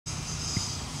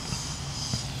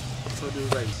So do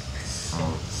rice.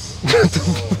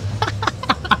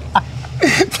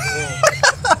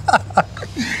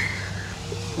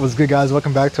 What's good, guys?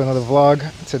 Welcome back to another vlog.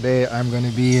 Today I'm going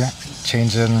to be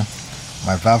changing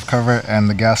my valve cover and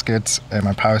the gaskets and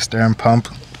my power steering pump.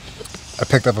 I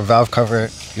picked up a valve cover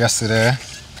yesterday.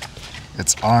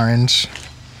 It's orange,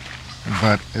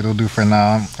 but it'll do for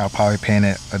now. I'll probably paint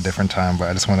it a different time,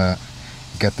 but I just want to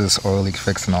get this oil leak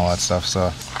fixed and all that stuff,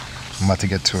 so I'm about to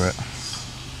get to it.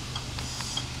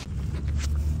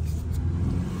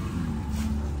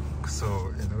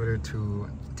 So in order to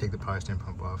take the power steering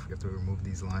pump off, you have to remove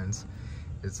these lines.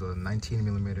 It's a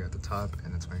 19mm at the top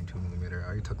and a 22mm. I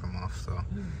already took them off. So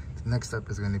the next step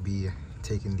is going to be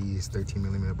taking these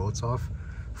 13mm bolts off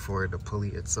for the pulley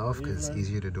itself, because it's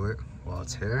easier to do it while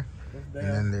it's here. And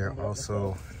then there are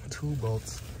also two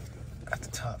bolts at the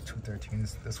top, two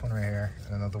 13s. This one right here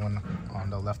and another one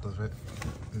on the left of it.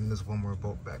 And there's one more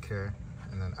bolt back here.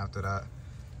 And then after that,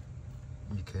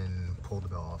 you can pull the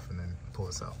bell off and then pull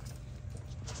this out.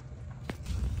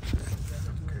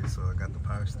 Okay, so I got the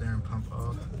power steering pump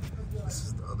off. This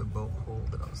is the other bolt hole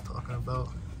that I was talking about.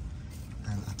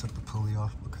 And I took the pulley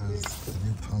off because the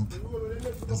new pump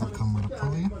doesn't come with a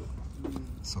pulley.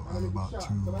 So I'm about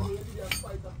to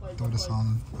throw this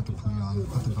on, put the pulley on,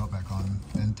 put the belt back on,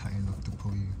 then tighten up the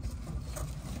pulley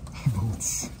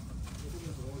bolts.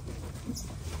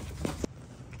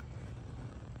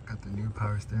 Got the new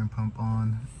power steering pump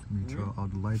on. Make sure all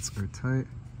the lights are tight.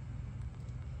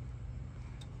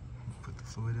 Put the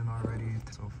fluid in already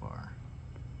so far.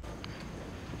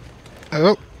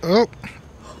 Oh.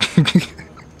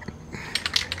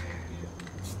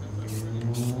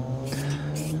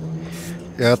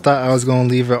 Yeah, I thought I was gonna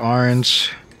leave it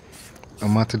orange.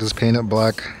 I'm about to just paint it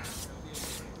black.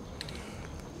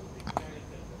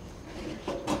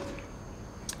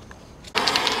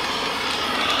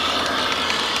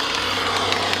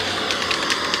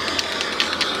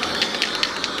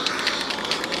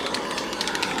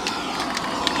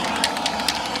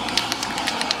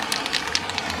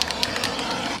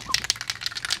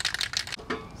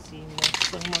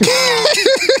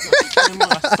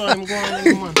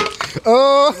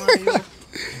 Oh!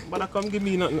 But I come give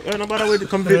me nothing. Nobody way to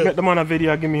come make the man a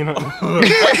video, give me nothing.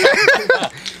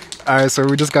 Alright, so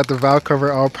we just got the valve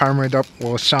cover all primered up.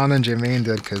 Well, Sean and Jermaine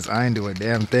did, because I ain't do a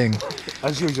damn thing.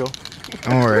 As usual.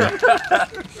 Don't worry.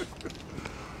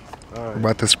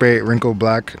 About to spray it wrinkle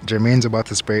black. Jermaine's about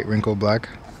to spray it wrinkle black.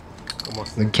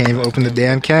 They can't even open the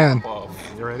damn can.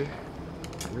 You ready?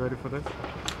 You ready for this?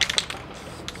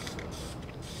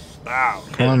 Wow.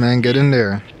 Come on, man, get in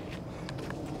there.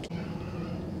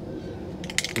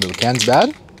 The can's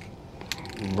bad?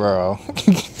 Bro.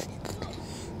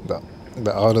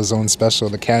 the AutoZone special,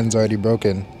 the can's already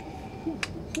broken.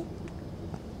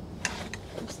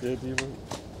 I'm scared to even.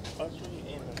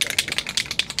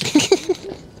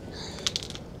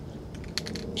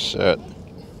 Shit.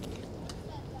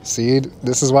 See,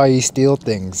 this is why you steal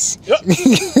things. Yep.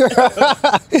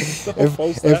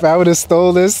 if I would have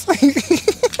stole this.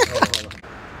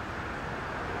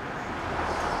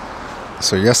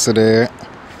 So yesterday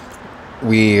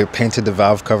we painted the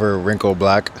valve cover wrinkle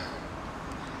black.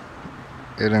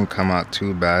 It didn't come out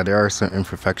too bad. There are some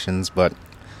imperfections, but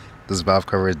this valve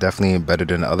cover is definitely better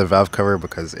than the other valve cover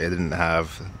because it didn't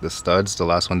have the studs. The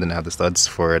last one didn't have the studs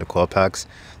for the coil packs.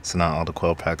 So now all the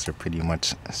coil packs are pretty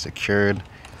much secured.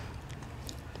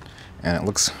 And it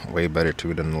looks way better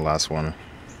too than the last one.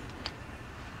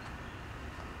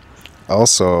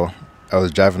 Also, I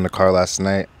was driving the car last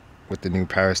night with the new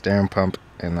power steering pump,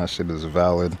 and that shit is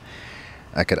valid.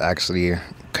 I could actually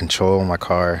control my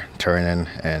car, turning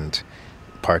and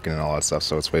parking and all that stuff,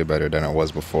 so it's way better than it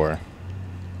was before.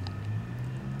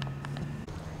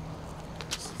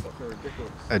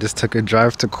 I just took a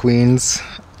drive to Queens.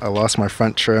 I lost my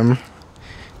front trim,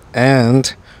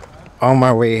 and on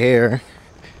my way here,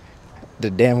 the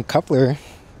damn coupler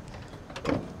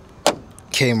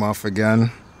came off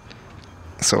again.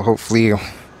 So hopefully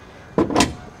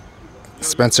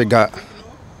Spencer got...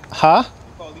 Huh?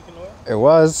 It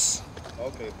was.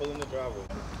 Okay, pull in the driveway.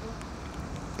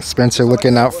 Spencer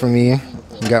looking out for me.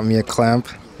 He got me a clamp.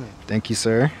 Thank you,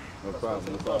 sir. No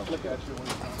problem, no problem.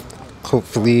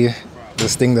 Hopefully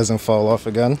this thing doesn't fall off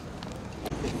again.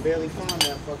 Barely found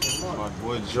that fucking mark. My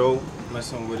boy Joe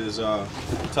messing with his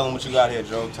tell him what you got here,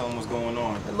 Joe. Tell him what's going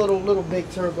on. A little big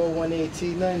turbo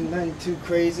 180, nothing too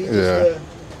crazy. Yeah. Just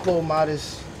a little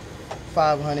modest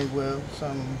 500 wheel,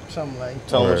 something like.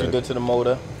 Tell him what you did to the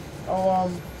motor. Oh,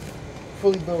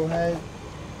 fully built head,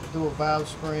 dual valve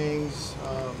springs,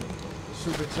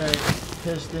 super tank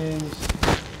pistons.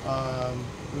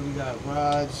 We got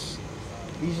rods,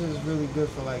 These is really good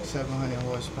for like 700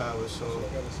 horsepower. So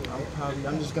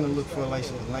I'm just gonna look for like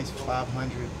a nice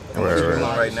 500. And what you doing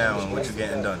right now, and what you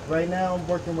getting done? Right now, I'm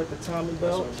working with the Tommy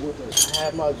belt. I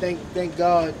have my thank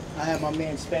God I have my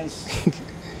man Spence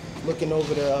looking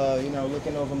over the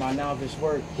looking over my novice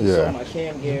work. Yeah. So my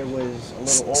cam gear was a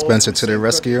little old. Spencer to the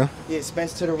rescue. Yeah,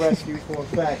 Spence to the rescue for a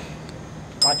fact.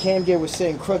 My cam gear was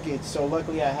sitting crooked, so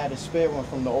luckily I had a spare one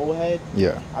from the old head.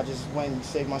 Yeah. I just went and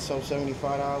saved myself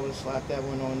 $75, slapped that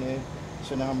one on there.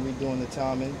 So now I'm redoing the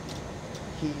timing.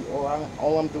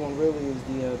 All I'm doing really is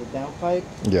the downpipe.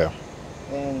 Yeah.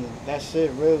 And that's it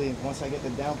really. Once I get the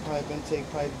downpipe,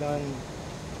 intake pipe done,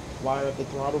 wire up the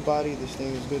throttle body, this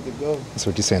thing is good to go. That's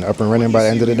what you're saying, up and running by the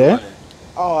end of the day?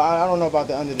 Oh, I don't know about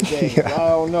the end of the day. Yeah. I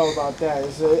don't know about that.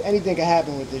 Anything can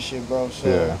happen with this shit, bro. So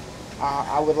Yeah.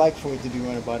 I would like for it to be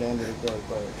running by the end of the day,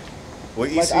 but What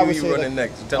like ECU I would you say, running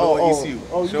like- next? Tell them what ECU.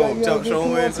 Show them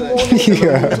come where on, it's come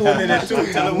at. on, Tell them what tuning it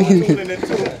to. Tell them what tuning it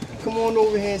to. come on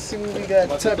over here and see what we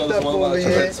got tucked up over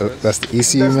here. So that's the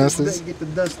ECU masters? Get the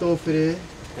dust off of there.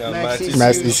 Yeah, Max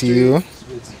Max ECU. Mass ECU.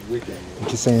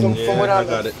 What you saying? From what I I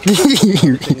got it.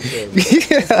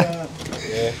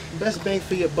 Best bang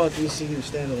for your buck ECU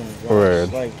standalone.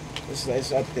 Word. Like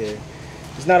it's up there.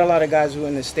 There's not a lot of guys who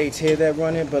in the States here that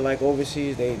run it, but like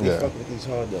overseas they Yeah. fuck with these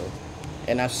hard though.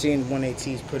 And I've seen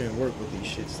 180s put in work with these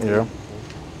shits. Yeah.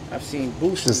 I've seen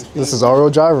boosters. This is all-wheel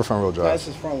drive or front-wheel No, drive? this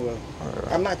is front wheel.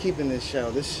 I'm not keeping this shell.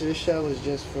 This shell is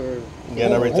just for.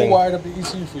 Getting everything. Who wired up the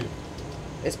ECU for you?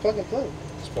 It's plug and play.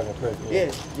 It's plug and play.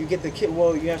 Yeah, you get the kit.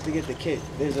 Well, you have to get the kit.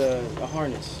 There's a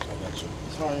harness. I got you.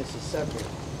 This harness is separate,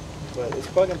 but it's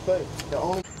plug and play. The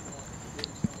only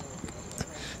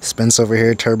Spence over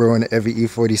here, turbo in every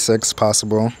E46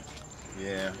 possible.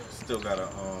 Yeah, still gotta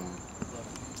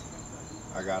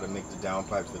I gotta make the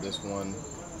downpipe for this one.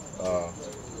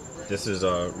 This is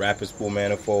a rapid spool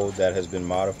manifold that has been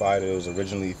modified. It was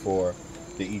originally for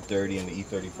the E30 and the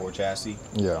E34 chassis.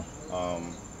 Yeah.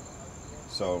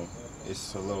 So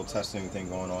it's a little testing thing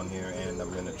going on here, and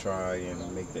I'm gonna try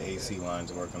and make the AC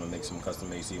lines work. I'm gonna make some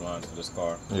custom AC lines for this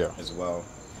car Yeah. as well.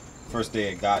 First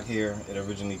day it got here, it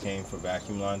originally came for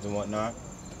vacuum lines and whatnot,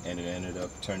 and it ended up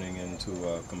turning into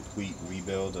a complete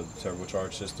rebuild of the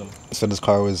turbocharged system. So this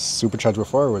car was supercharged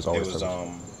before or was It always was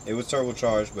turbocharged? it was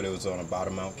turbocharged, but it was on a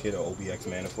bottom mount kit, a OBX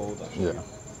manifold. Yeah.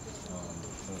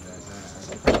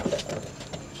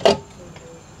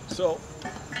 So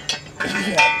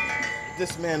yeah,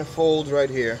 this manifold right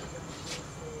here.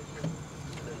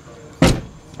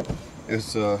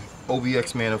 It's a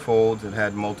OBX manifold. It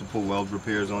had multiple weld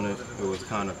repairs on it. It was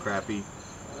kind of crappy.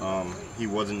 He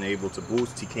wasn't able to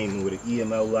boost. He came in with an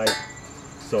EML light.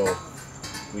 So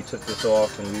we took this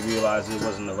off and we realized it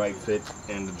wasn't the right fit,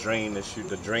 and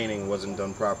the draining wasn't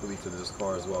done properly for this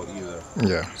car as well either.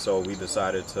 Yeah. So we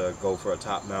decided to go for a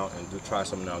top mount and try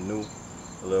something out new,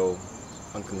 a little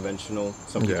unconventional,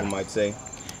 some people might say.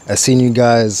 I've seen you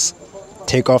guys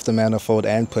take off the manifold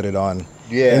and put it on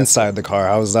inside the car.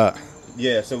 How was that?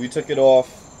 Yeah, so we took it off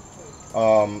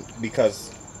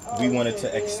because we wanted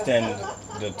to extend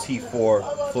the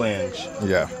T4 flange.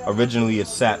 Yeah. Originally it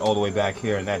sat all the way back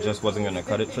here, and that just wasn't going to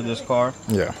cut it for this car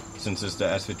Yeah. since it's the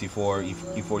S54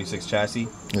 E46 chassis.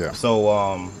 Yeah.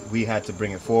 So we had to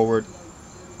bring it forward.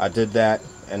 I did that,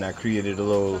 and I created a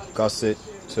little gusset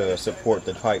to support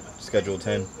the pipe, Schedule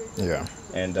 10. Yeah.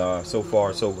 And so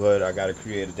far so good. I got to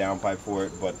create a downpipe for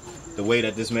it, but the way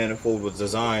that this manifold was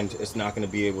designed, it's not going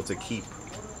to be able to keep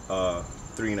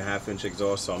 3.5-inch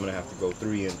exhaust, so I'm going to have to go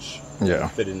 3-inch. Yeah.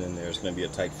 Fit it in there. It's going to be a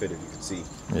tight fit, if you can see.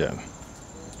 Yeah.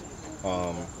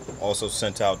 Also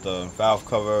sent out the valve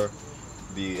cover,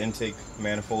 the intake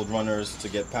manifold runners to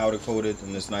get powder coated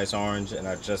in this nice orange, and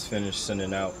I just finished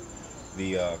sending out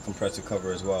the compressor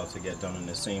cover as well to get done in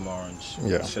the same orange.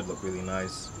 Yeah. It should look really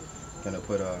nice. Gonna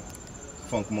put a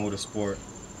Funk Motorsport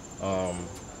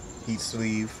heat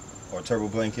sleeve or turbo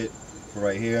blanket for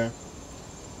right here,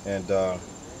 and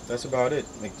that's about it.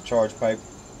 Make the charge pipe,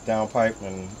 down pipe,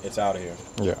 and it's out of here.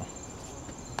 Yeah.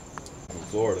 From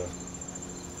Florida.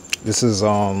 This is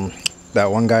that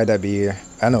one guy that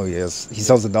I know he is. He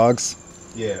sells the dogs.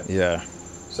 Yeah. Yeah.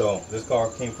 So this car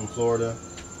came from Florida.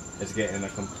 It's getting a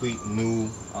complete new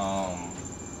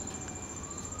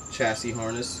chassis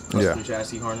harness, custom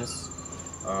chassis harness.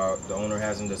 The owner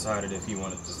hasn't decided if he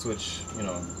wanted to switch,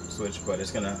 but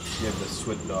it's gonna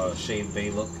give the shaved bay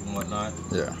look and whatnot.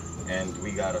 Yeah. And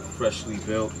we got a freshly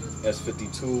built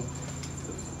S52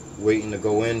 waiting to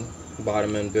go in,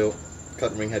 bottom end built,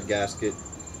 cut ring head gasket,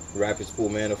 rapid spool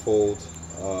manifold,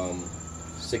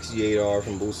 68R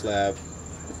from Boost Lab.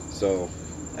 So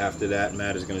after that,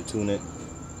 Matt is gonna tune it.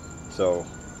 So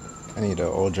I need an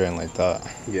oil drain like that.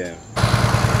 Yeah.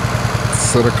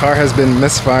 So the car has been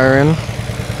misfiring.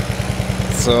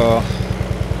 So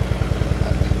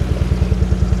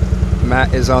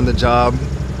Matt is on the job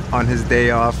on his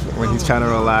day off when he's trying to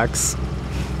relax. I'm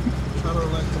trying to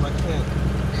relax till I can't.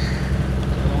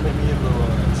 Don't make me able to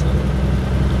relax.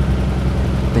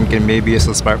 Thinking maybe it's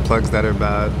the spark plugs that are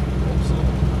bad.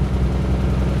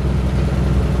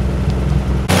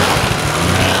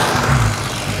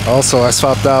 Also, I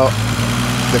swapped out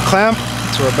the clamp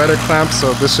to a better clamp,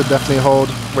 so this should definitely hold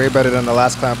way better than the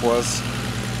last clamp was.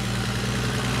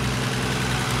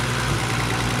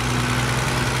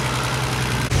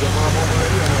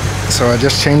 So I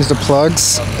just changed the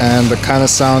plugs and it kind of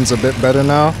sounds a bit better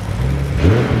now.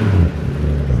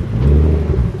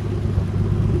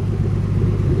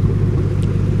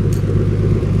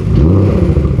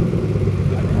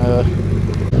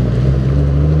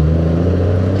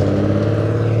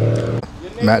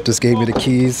 Matt just gave me the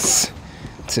keys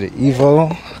to the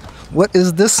Evo. What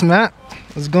is this, Matt?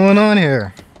 What's going on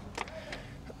here?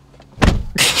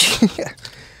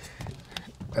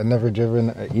 I've never driven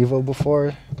an Evo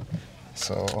before,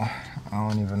 so I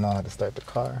don't even know how to start the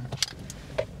car.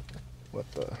 What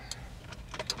the?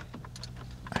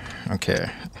 Okay.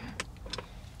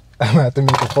 I'm gonna have to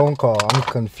make a phone call. I'm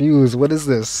confused. What is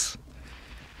this?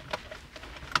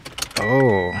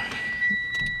 Oh.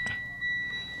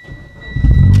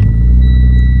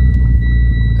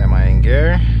 Am I in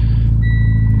gear?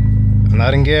 I'm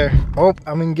not in gear. Oh,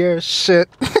 I'm in gear. Shit.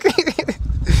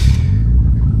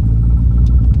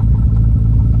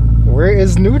 Where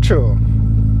is neutral?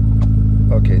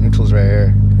 Okay, neutral's right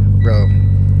here. Bro.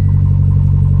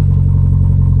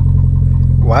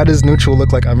 Why does neutral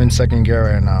look like I'm in second gear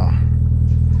right now?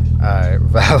 Alright,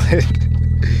 valid.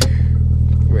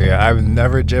 Wait, I've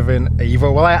never driven an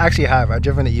Evo. Well, I actually have. I've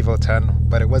driven an Evo 10,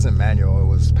 but it wasn't manual. It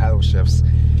was paddle shifts.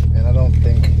 And I don't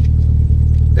think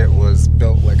it was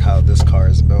built like how this car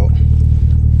is built.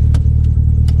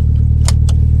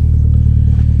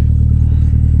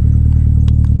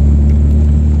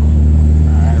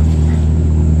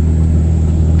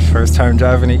 First time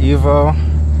driving an Evo.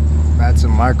 Matt's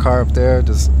in my car up there,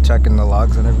 just checking the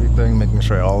logs and everything, making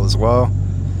sure all is well.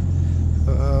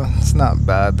 It's not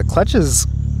bad. The clutch is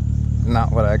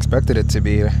not what I expected it to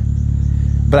be.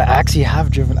 But I actually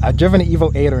have driven an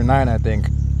Evo 8 or 9, I think.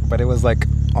 But it was like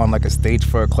on like a stage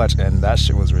 4 clutch, and that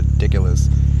shit was ridiculous.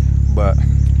 But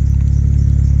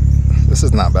this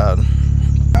is not bad.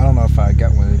 I don't know if I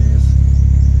get one of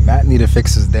these. Matt need to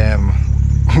fix his damn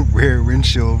rear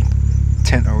windshield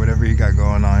tint or whatever he got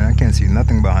going on. I can't see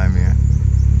nothing behind me.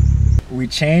 We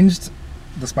changed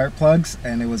the spark plugs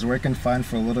and it was working fine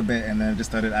for a little bit, and then it just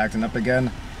started acting up again.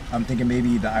 I'm thinking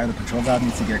maybe the either control valve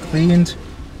needs to get cleaned,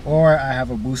 or I have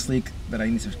a boost leak that I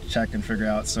need to check and figure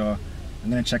out. So I'm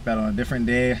gonna check that on a different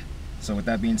day. So with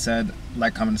that being said,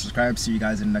 like, comment, and subscribe. See you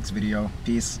guys in the next video.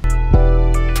 Peace.